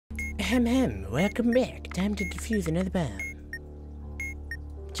Ahem, welcome back. Time to defuse another bomb.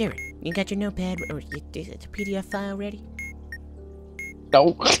 Jared, you got your notepad or is it a PDF file ready?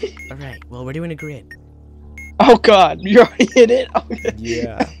 No. Alright, well, we're doing a grid. Oh god, you already hit it? Okay.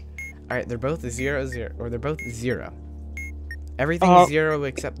 Yeah. Alright, they're both 0, 0, or they're both 0. Everything's 0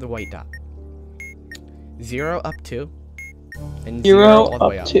 except the white dot. 0 up 2. And 0 all the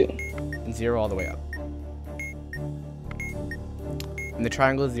way up. 2. And 0 all the way up. And the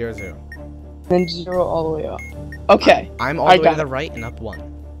triangle is 0, 0. Then 0 all the way up. Okay. I'm all the way to the right and up 1.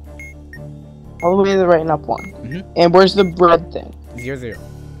 All the way to the right and up 1. Mm-hmm. And where's the bread thing? 0, 0.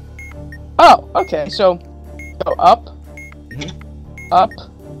 Oh, okay. So, go up. Mm-hmm. Up.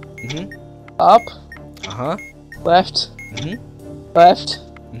 Mm-hmm. Up. Uh-huh. Left. Mm-hmm. Left.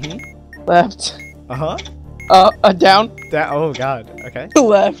 Mm-hmm. Left. Uh-huh. Down. Oh, God. Okay.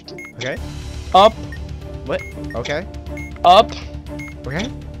 Left. Okay. Up. What? Okay. Up. Okay.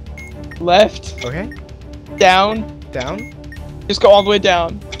 Left. Okay. Down. Down. Just go all the way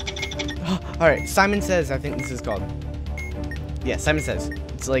down. Alright, Simon Says, I think this is called. Yeah, Simon Says.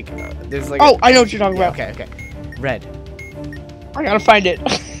 It's like, there's like. Oh, I know what you're talking about. Okay, okay. Red. I gotta find it.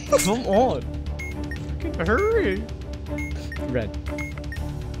 Come on. Hurry. Red.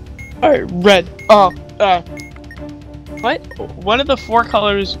 Alright, red. What? One of the 4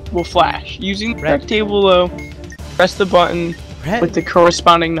 colors will flash. Using the Red. rectangle below, press the button Red. with the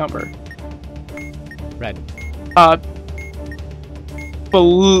corresponding number. Red.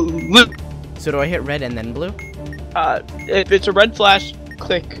 Blue. So do I hit red and then blue? If it's a red flash,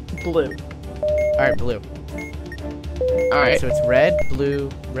 click blue. Alright, blue. Alright. So it's red, blue,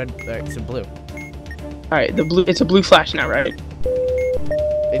 red, so blue. Alright, the blue. It's a blue flash now, right?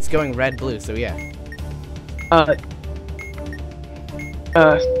 It's going red, blue, so yeah.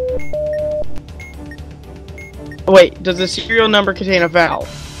 Wait, does the serial number contain a vowel?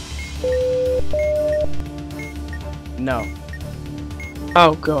 No.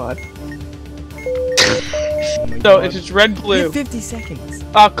 Oh god. Oh my So God. if it's red, You blue. have 50 seconds.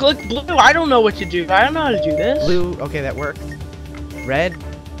 Click blue. I don't know what to do. I don't know how to do this. Blue, okay, that worked. Red,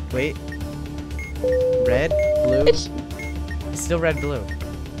 wait. Red, blue. It's, Still red, blue.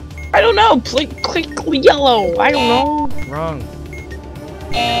 I don't know. Click yellow. I don't know. Wrong.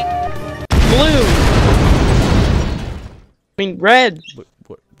 Blue. I mean red.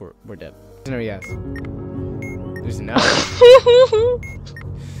 We're dead. No, yes. There's no.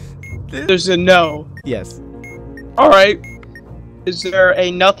 There's a no. Yes. Alright. Is there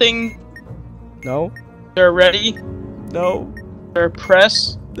a nothing? No. Is there a ready? No. Is there a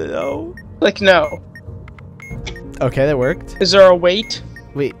press? No. Click no. Okay, that worked. Is there a wait?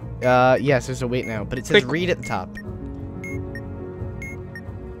 Wait, yes, there's a wait now, but it says Click. read at the top.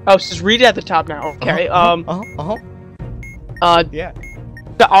 Oh, it says read at the top now. Okay. Yeah.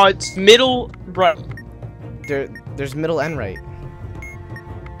 It's middle right. There's middle and right.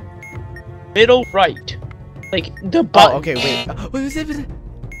 Middle right. Like the button. Oh, okay, wait.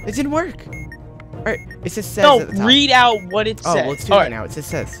 It didn't work. Alright, it says No, at the top. read out what it Oh, says. well, let's do it now. It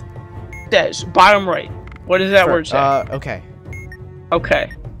says. Says bottom right. What does that word say? Okay.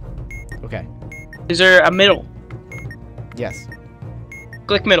 Okay. Okay. Is there a middle? Yes.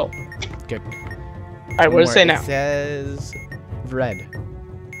 Click middle. Good. Alright, what does it say now? It says red.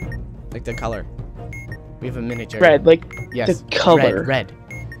 Like the color. We have a miniature. Red, like Yes. the color. Red.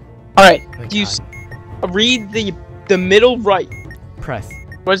 Alright, Oh my do you God. read the middle right? Press.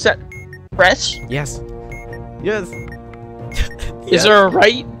 What is that? Press? Yes. Yes. Is there a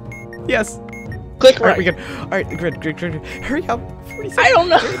right? Yes. Click Alright, right. we good. Alright, grid. Hurry up. 40 seconds. I don't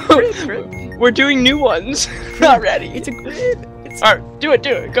know. Grid. We're doing new ones. Not ready. It's a grid. Alright, do it.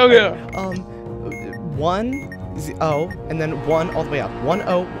 Go. 1 0 and then 1 all the way up. 1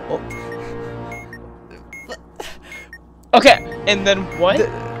 0. Okay, and then what?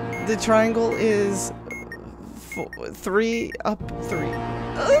 The triangle is 3 up 3.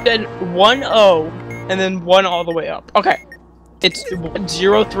 Then 1 0 and then 1 all the way up. Okay. It's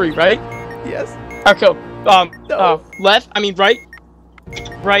 0 3, right? Yes. Okay. No. Left. I mean right.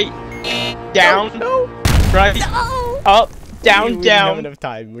 Right. Down. No. Right. No. Up. We Down. don't Down. have enough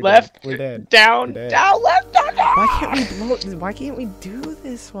time. We're Left. Dead. We're dead. Down. We're dead. Down. Left. Down. Down. Why can't we do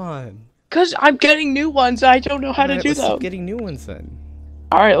this one? Cause I'm getting new ones. I don't know how to Alright, do let's keep them. getting new ones then.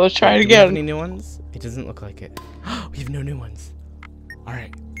 All right, let's try it Do we have again. any new ones? It doesn't look like it. We have no new ones. All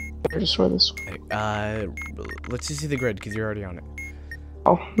right. I just saw this. Let's just see the grid because you're already on it.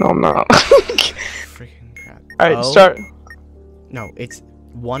 Oh no, I'm not. Freaking crap. All right, Oh. start. No, it's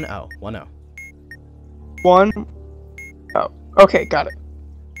 1 0. 1 0. 1. Oh, okay, got it.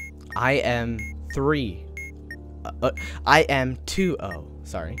 I am 3. I am 2 0.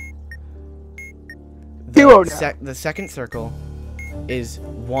 Sorry. 2-0 now. The second circle is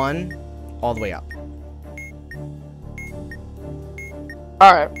 1 all the way up.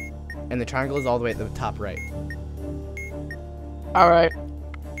 Alright. And the triangle is all the way at the top right. Alright.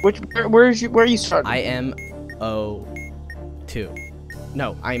 Where are you starting? I am 2.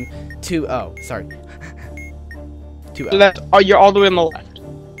 No, I'm 2-0. Sorry. 2-0. So that's, you're all the way on the left.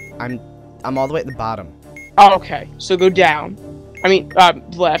 I'm all the way at the bottom. Oh, okay. So go down. I mean,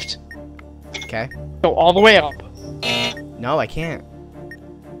 left. Okay. Go all the way up. No, I can't.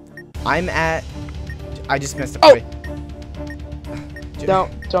 I just messed up. Oh! Wait.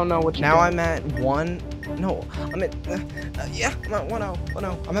 Don't know what you Now I'm at 1. No, I'm at. Yeah, I'm at 1-0.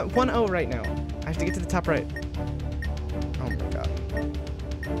 1-0. I'm at 1-0 right now. I have to get to the top right. Oh my god.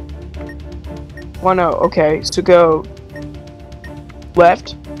 1-0. Okay, so go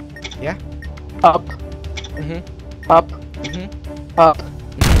left. Yeah. Up. Up. Up.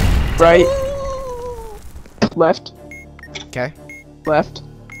 Right. Left. Okay. Left.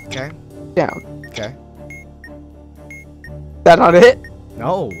 Okay. Down. Okay. That not it?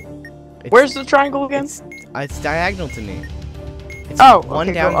 No. Where's the triangle again? It's diagonal to me. It's Oh, one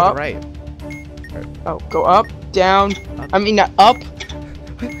okay, down go to up. the right. Oh, go up, down. Up. I mean, not up.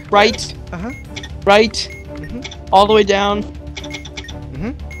 Right. Uh-huh. Right. All the way down.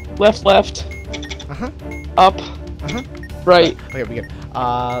 Left. Left. Uh-huh. Up. Right. Okay, we good.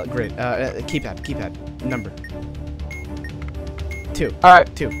 Great. Keypad. Number. 2. All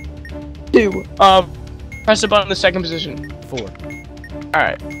right. 2. 2. Press the button in the second position. 4. All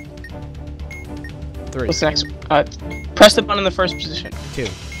right. 3. What's next? Press the button in the first position. 2.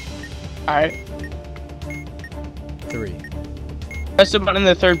 All right. 3. Press the button in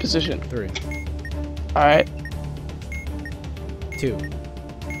the third position. 3. All right. 2.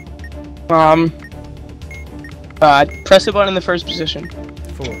 Press the button in the first position.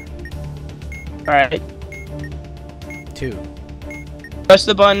 4. All right. 2. Press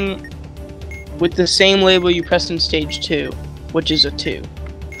the button with the same label you pressed in stage 2, which is a 2.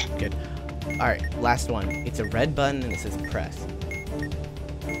 Good. Alright, last one. It's a red button and it says press.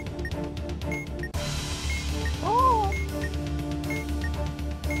 Oh.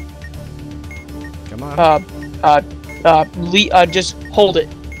 Come on. Just hold it.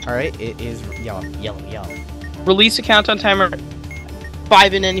 Alright, it is yellow. Release a countdown timer.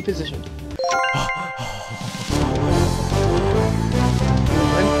 5 in any position.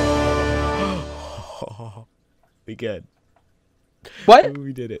 We good. What?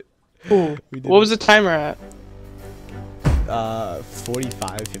 We did it. Ooh. We did What was the timer at?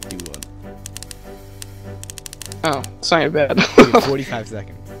 45:51. Oh, it's not bad. 45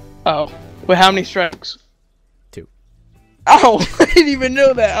 seconds. Oh. Wait, how many strikes? 2. Oh, I didn't even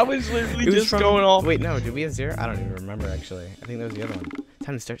know that. I was literally It was just going off. Wait, no, did we have 0? I don't even remember actually. I think that was the other one.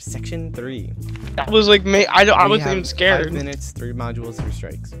 Time to start section 3. That was like me. I wasn't even 5 scared. minutes, 3 modules, 3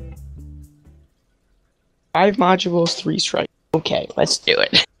 strikes. 5 modules, 3 strikes. Okay, let's do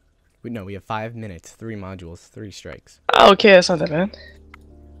it. We have 5 minutes, 3 modules, 3 strikes. Okay, that's not that bad.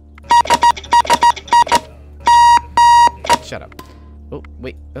 Shut up. Oh,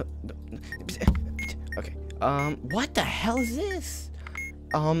 wait. Okay. What the hell is this?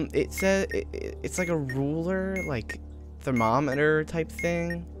 It says it's like a ruler, like thermometer type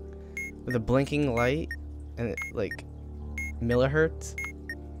thing with a blinking light and it, like millihertz.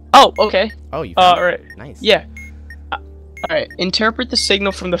 Oh, okay. Oh, you found it? Alright. Nice. Yeah. Alright. Interpret the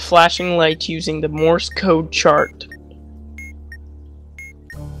signal from the flashing light using the Morse code chart.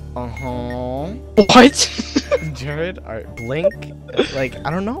 Uh-huh. What? Jared, alright, blink, like, I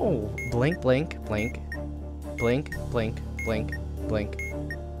don't know. Blink, blink, blink. Blink, blink, blink, blink.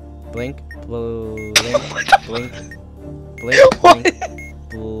 Blink, blink, blink. Blink, blink,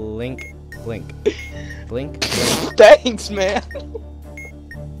 blink, blink. Blink, blink, Thanks, man.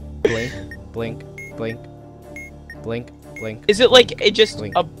 blink, blink, blink. Blink, blink. Is it like it just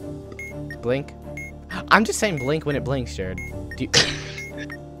Blink. a Blink. I'm just saying blink when it blinks, Jared. Do you...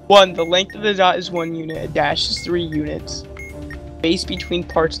 1? The length of the dot is 1 unit. A dash is 3 units. Space between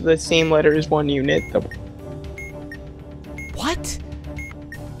parts of the same letter is 1 unit. What?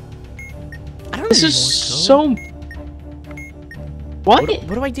 I don't This know is Morse so. code. What?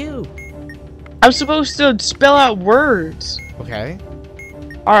 What do I do? I'm supposed to spell out words. Okay.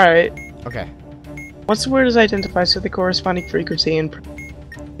 Alright. Okay. Once the word is identified, so the corresponding frequency and.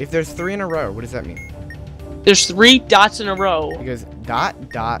 If there's 3 in a row, what does that mean? There's 3 dots in a row. It goes dot,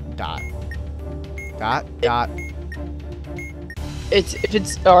 dot, dot. Dot, dot. If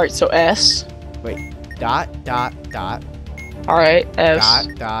it's alright, so S. Wait. Dot, dot, dot. Alright, S.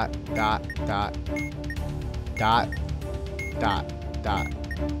 Dot, dot, dot, dot. Dot, dot, dot.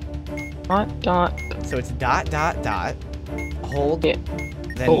 Dot, dot, So it's dot, dot, dot. Hold. Yeah.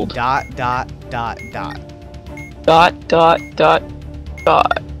 Then Hold. dot, dot, dot, dot. dot, dot, dot,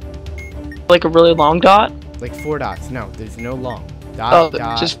 dot. Like a really long dot? Like 4 dots. No, there's no long. Dot, Oh,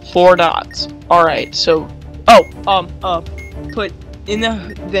 dot. just 4 dots. Alright, so... put in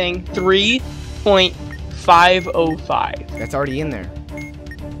the thing 3.505. That's already in there.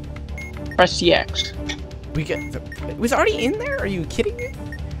 Press the X. It was already in there? Are you kidding me?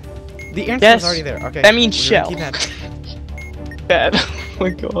 The answer Yes. was already there. Okay. That means we're gonna shell. keep that. Bad. Oh my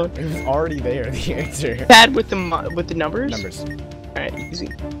god. It was already there, the answer. Bad with the numbers? Numbers. Alright, easy.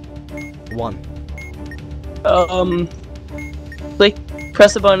 1.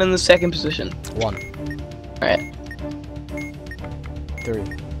 Press the button in the second position. 1. Alright. 3.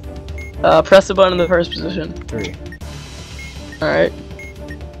 Press the button in the first position. 3. Alright.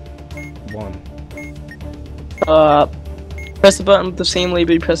 1. Press the button with the same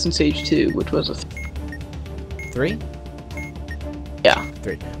label you pressed in stage 2, which was a 3? yeah.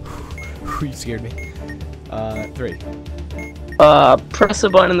 3. You scared me. 3. Press the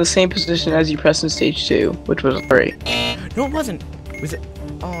button in the same position as you pressed in stage 2, which was a 3. No, it wasn't. Was it?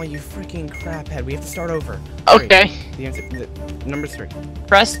 Oh, you freaking craphead. We have to start over. 3. Okay. The answer. Number's 3.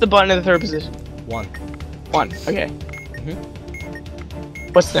 Press the button in the third position. 1. 1. Okay. Mhm.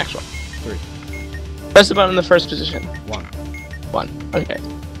 What's the next one? 3. Press the button in the first position. 1. 1. Okay.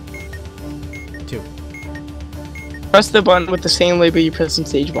 2. Press the button with the same label you pressed in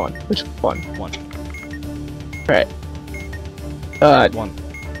stage 1, which was 1. 1. Alright. 1.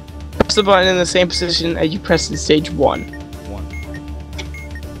 Press the button in the same position as you pressed in stage 1. 1.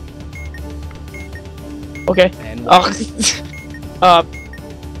 Okay. And 1. Oh.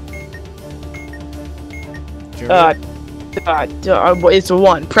 It's a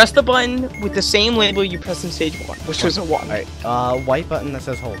 1. Press the button with the same label you pressed in stage 1, which was a 1. Alright. White button that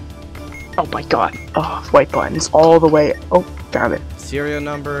says hold. Oh my god. Oh, white buttons all the way. Oh, damn it. Serial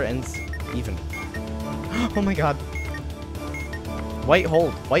number and even. Oh my god. White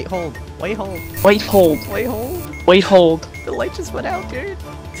hold. White hold. White hold. White hold. White hold. Wait, hold. The light just went out, dude.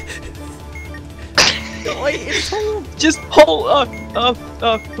 The light is hold. Just hold.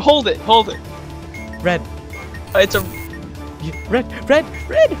 Hold it. Hold it. Red. It's a Red. Red.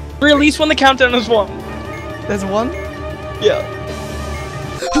 Red. release when the countdown is 1. There's 1. Yeah.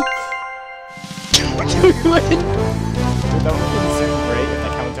 That would have been so great if the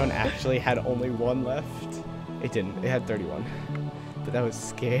countdown actually had only 1 left. It didn't. It had 31. But that was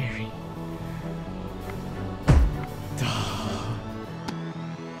scary.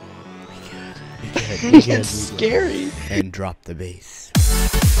 We good. It's scary. And drop the bass.